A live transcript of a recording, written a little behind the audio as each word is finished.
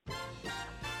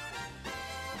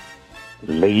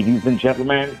Ladies and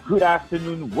gentlemen, good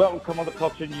afternoon. Welcome on the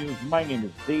Culture News. My name is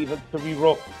David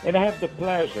Cerrero, and I have the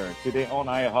pleasure today on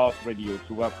Radio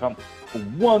to welcome a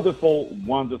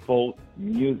wonderful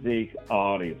music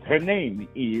artist. Her name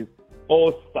is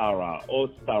Ostarè.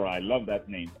 Ostarè, I love that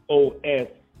name. Ostare,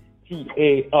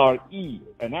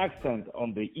 an accent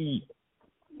on the E,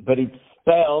 but it's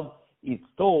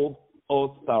told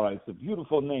Ostarè. It's a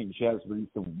beautiful name. She has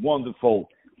released a wonderful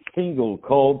single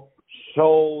called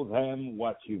Show Them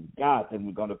What You've Got, and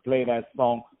we're going to play that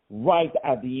song right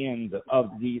at the end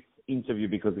of this interview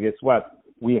because guess what?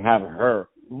 We have her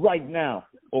right now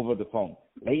over the phone.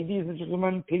 Ladies and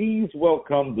gentlemen, please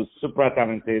welcome the super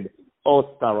talented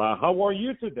Ostarè. How are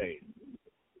you today?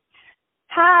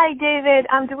 Hi, David.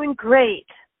 I'm doing great.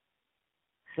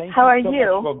 How are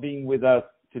you? Much for being with us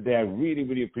today. I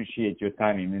really appreciate your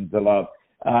time. It means a lot.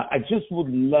 I just would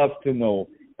love to know,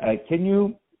 can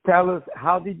you tell us,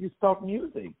 how did you start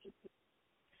music?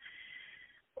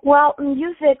 Well,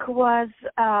 music was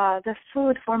the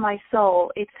food for my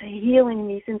soul. It's healing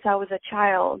me since I was a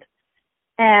child.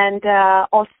 And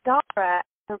Ostarè,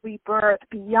 the rebirth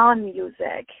beyond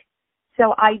music.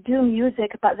 So I do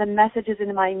music, but the messages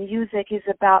in my music is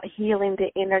about healing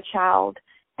the inner child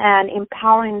and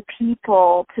empowering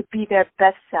people to be their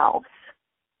best selves.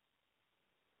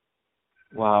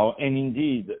 Wow, and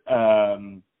indeed,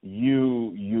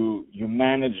 you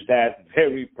manage that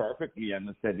very perfectly, I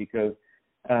must say, because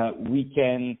we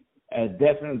can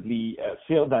definitely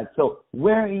feel that. So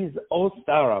where is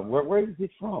Ostarè? Where is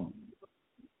it from?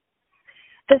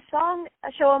 The song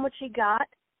Show 'Em What You Got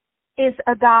is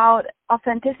about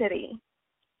authenticity.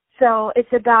 So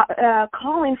it's about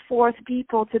calling forth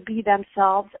people to be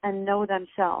themselves and know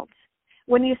themselves.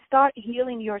 When you start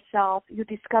healing yourself, you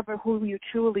discover who you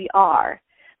truly are.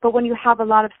 But when you have a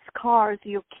lot of scars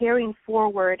you're carrying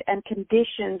forward and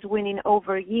conditions winning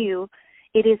over you,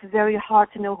 it is very hard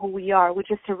to know who we are. We're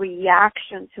just a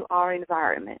reaction to our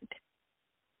environment.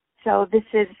 So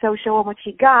Show 'Em What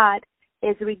You Got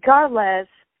is regardless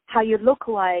how you look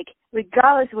like,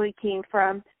 regardless where you came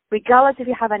from, regardless if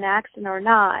you have an accent or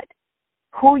not,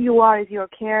 who you are is your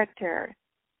character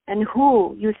and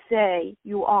who you say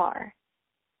you are.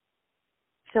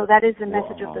 So that is the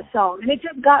message of the song. And it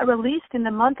just got released in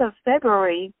the month of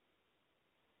February,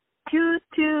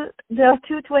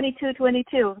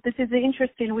 2/22/22. This is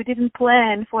interesting. We didn't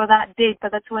plan for that date,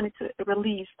 but that's when it's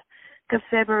released, because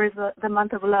February is the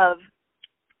month of love.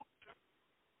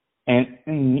 And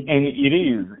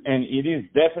it is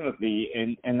definitely,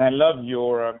 and I love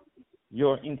your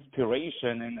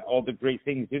inspiration and all the great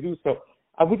things you do. So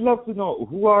I would love to know,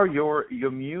 who are your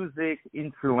music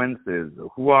influences?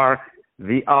 Who are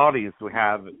the artists who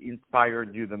have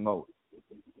inspired you the most?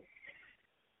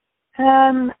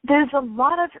 There's a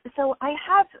lot of, so I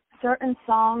have certain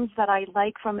songs that I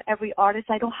like from every artist.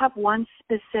 I don't have one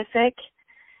specific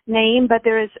name, but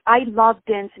I love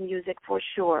dance music for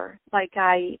sure. Like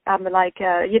I'm like,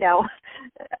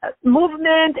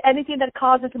 movement, anything that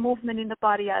causes movement in the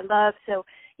body I love. So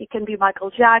it can be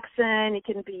Michael Jackson, it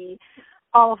can be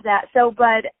all of that. So,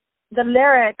 but the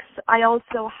lyrics, I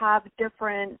also have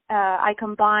different, I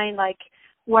combine like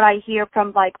what I hear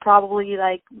from like probably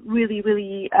like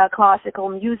really classical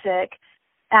music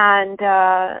and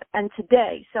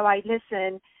today. So I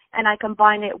listen and I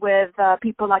combine it with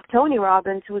people like Tony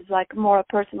Robbins, who's like more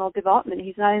personal development.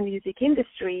 He's not in the music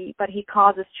industry, but he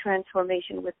causes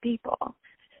transformation with people.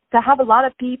 So I have a lot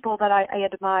of people that I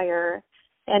admire,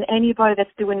 and anybody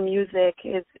that's doing music,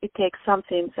 it takes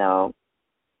something. So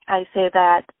I say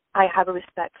that I have a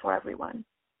respect for everyone.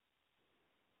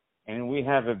 And we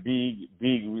have a big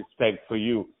respect for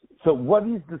you. So what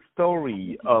is the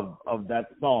story of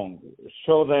that song?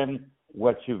 Show Them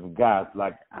What You've Got.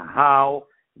 Like how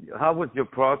was your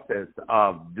process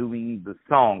of doing the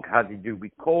song? How did you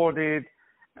record it?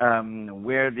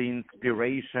 Where the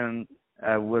inspiration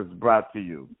was brought to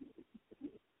you?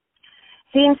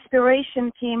 The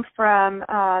inspiration came from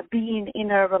being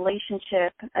in a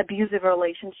relationship, abusive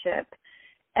relationship,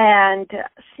 and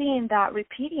seeing that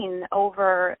repeating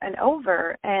over and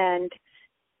over. And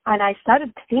I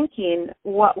started thinking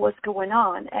what was going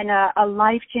on. And a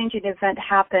life-changing event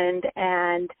happened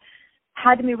and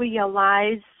had me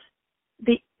realize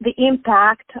the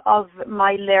impact of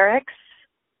my lyrics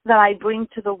that I bring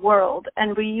to the world,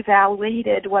 and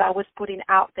reevaluated what I was putting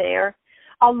out there,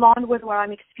 along with what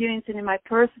I'm experiencing in my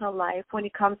personal life when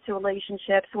it comes to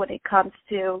relationships, when it comes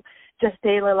to just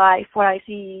daily life, what I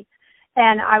see.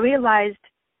 And I realized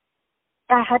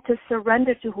I had to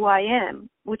surrender to who I am,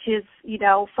 which is,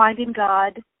 finding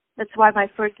God. That's why my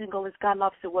first single is God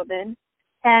Loves a Woman.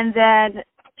 And then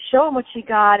showing what she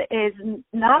got is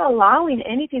not allowing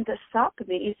anything to stop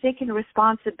me. It's taking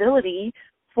responsibility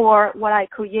for what I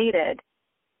created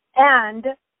and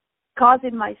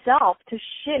causing myself to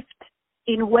shift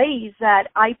in ways that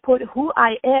I put who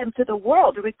I am to the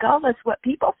world, regardless what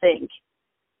people think,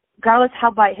 regardless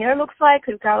how my hair looks like,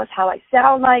 regardless how I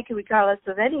sound like, regardless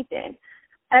of anything,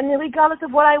 and regardless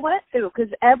of what I went through,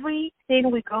 because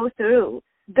everything we go through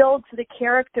builds the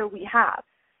character we have.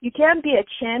 You can't be a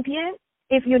champion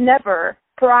if you never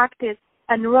practice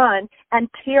and run and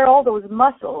tear all those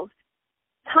muscles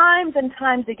times and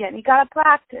times again. You got to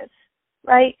practice,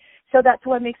 right? So that's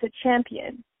what makes a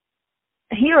champion.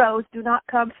 Heroes do not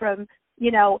come from,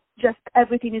 just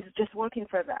everything is just working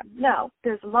for them. No,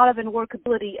 there's a lot of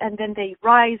unworkability, and then they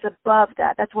rise above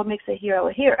that. That's what makes a hero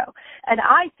a hero. And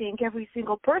I think every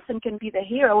single person can be the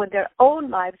hero in their own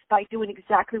lives by doing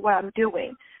exactly what I'm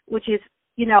doing, which is,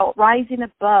 rising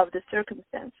above the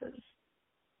circumstances.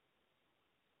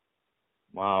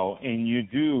 Wow, and you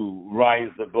do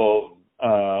rise above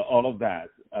all of that.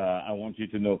 I want you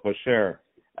to know for sure.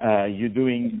 You're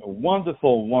doing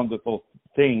wonderful, wonderful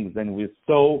things, and we're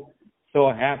so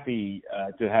happy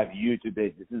to have you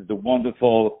today. This is the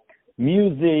wonderful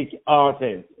music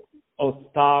artist,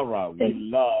 Ostarè. We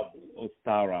love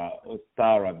Ostarè.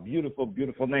 Ostarè, beautiful,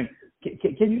 beautiful name.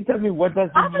 Can you tell me what does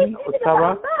it mean,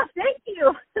 Ostarè? Thank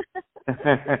you.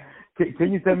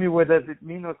 Can you tell me what does it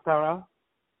mean, Ostarè?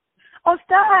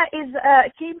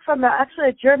 Ostarè came from actually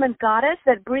a German goddess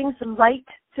that brings light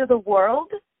to the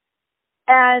world,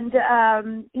 and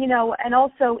and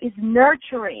also is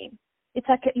nurturing. It's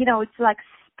like it's like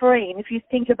spring. If you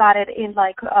think about it in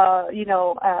like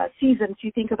seasons,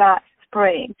 you think about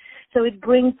spring. So it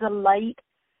brings the light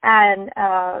and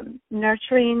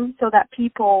nurturing so that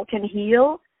people can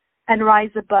heal and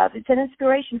rise above. It's an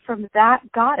inspiration from that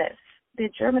goddess, the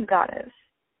German goddess.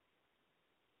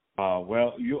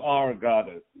 Well, you are a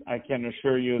goddess. I can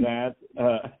assure you that.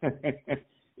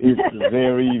 It's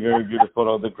very, very beautiful,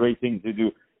 all the great things you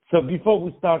do. So before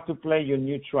we start to play your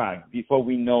new track, before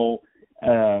we know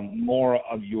more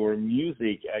of your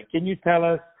music, can you tell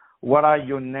us what are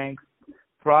your next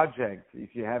projects?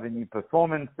 If you have any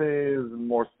performances,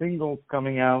 more singles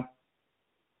coming out?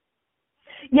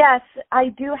 Yes, I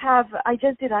do have. I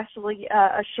just did actually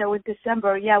a show in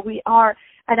December. Yeah, we are.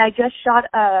 And I just shot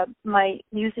my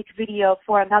music video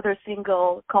for another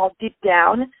single called Deep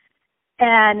Down.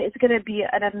 And it's going to be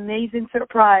an amazing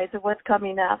surprise of what's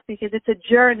coming up because it's a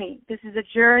journey. This is a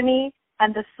journey,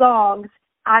 and the songs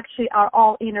actually are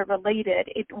all interrelated.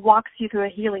 It walks you through a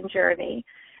healing journey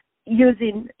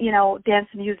using, dance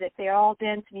music. They are all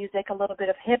dance music, a little bit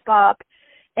of hip-hop.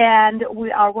 And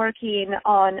we are working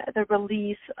on the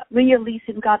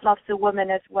re-releasing God Loves a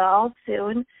Woman as well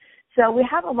soon. So we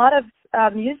have a lot of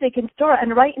music in store.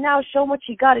 And right now, Show What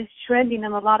You Got is trending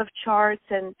in a lot of charts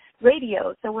and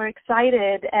radio. So we're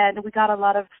excited, and we got a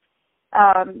lot of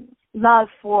love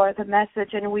for the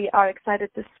message, and we are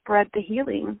excited to spread the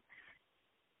healing.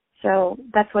 So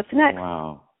that's what's next.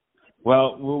 Wow.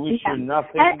 Well, we wish you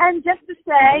nothing. And just to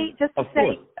say,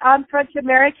 I'm French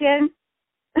American.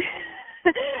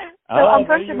 I'm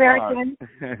French American.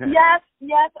 Yes,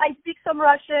 I speak some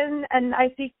Russian and I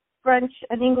speak French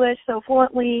and English so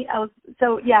fluently.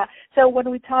 So when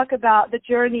we talk about the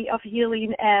journey of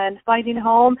healing and finding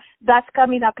home, that's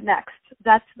coming up next.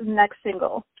 That's the next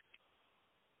single.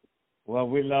 Well,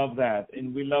 we love that,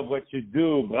 and we love what you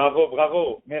do. Bravo,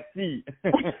 bravo. Merci.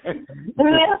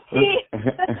 Merci.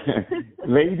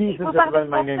 Ladies and gentlemen,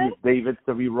 my name is David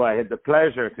Cerebro. I had the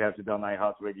pleasure to have today on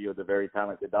iHeartRadio the very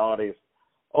talented artist,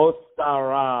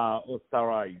 Ostarè.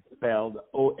 Ostarè is spelled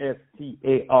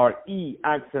O-S-T-A-R-E,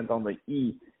 accent on the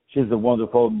E. She's a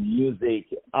wonderful music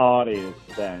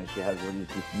artist, and she has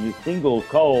released this new single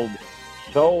called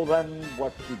Show Them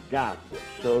What You Got.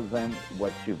 Show Them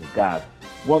What You've Got.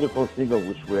 Wonderful single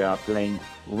which we are playing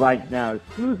right now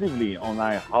exclusively on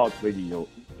iHeartRadio.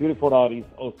 Beautiful artist,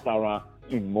 Ostarè,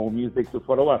 and more music to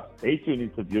follow up. Stay tuned.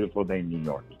 It's a beautiful day in New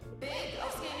York.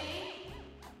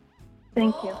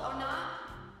 Thank you.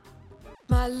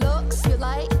 My looks you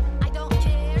like, I don't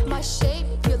care. My shape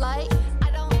you like, I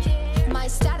don't care. My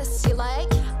status you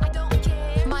like, I don't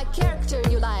care. My character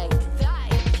you like.